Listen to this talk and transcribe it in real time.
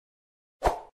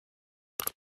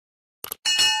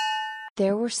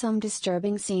There were some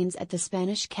disturbing scenes at the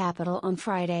Spanish capital on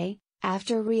Friday,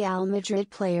 after Real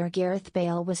Madrid player Gareth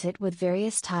Bale was hit with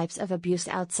various types of abuse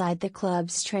outside the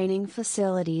club's training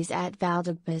facilities at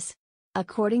Valdebebas.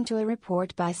 According to a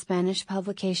report by Spanish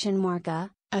publication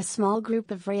Marca, a small group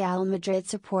of Real Madrid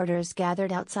supporters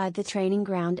gathered outside the training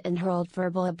ground and hurled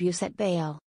verbal abuse at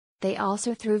Bale. They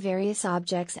also threw various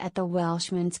objects at the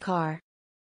Welshman's car.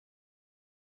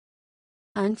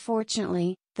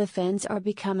 Unfortunately, the fans are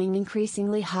becoming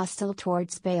increasingly hostile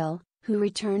towards Bale, who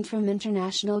returned from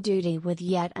international duty with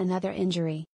yet another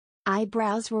injury.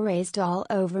 Eyebrows were raised all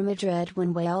over Madrid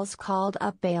when Wales called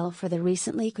up Bale for the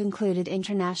recently concluded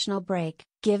international break,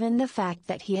 given the fact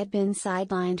that he had been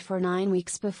sidelined for 9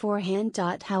 weeks beforehand.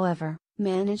 However,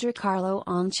 manager Carlo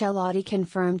Ancelotti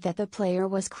confirmed that the player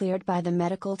was cleared by the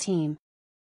medical team.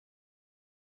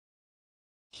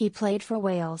 He played for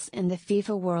Wales in the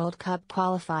FIFA World Cup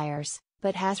qualifiers,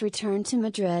 but has returned to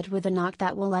Madrid with a knock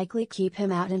that will likely keep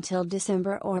him out until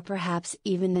December or perhaps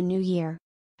even the new year.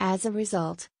 As a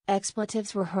result,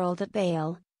 expletives were hurled at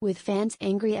Bale, with fans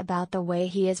angry about the way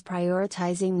he is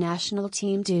prioritizing national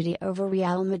team duty over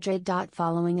Real Madrid.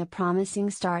 Following a promising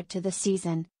start to the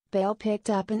season, Bale picked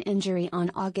up an injury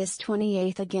on August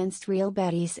 28 against Real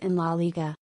Betis in La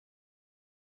Liga.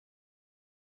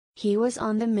 He was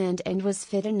on the mend and was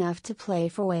fit enough to play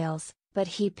for Wales, but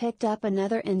he picked up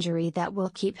another injury that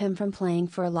will keep him from playing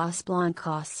for Los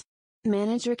Blancos.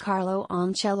 Manager Carlo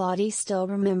Ancelotti still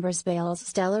remembers Bale's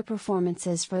stellar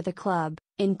performances for the club,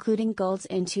 including goals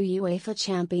in 2 UEFA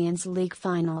Champions League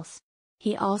finals.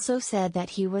 He also said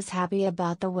that he was happy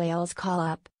about the Wales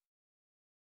call-up.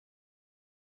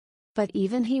 But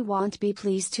even he won't be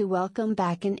pleased to welcome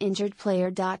back an injured player.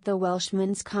 The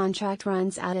Welshman's contract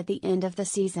runs out at the end of the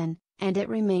season, and it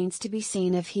remains to be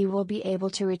seen if he will be able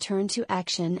to return to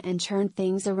action and turn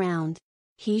things around.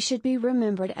 He should be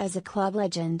remembered as a club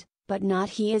legend, but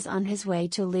not he is on his way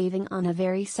to leaving on a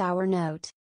very sour note.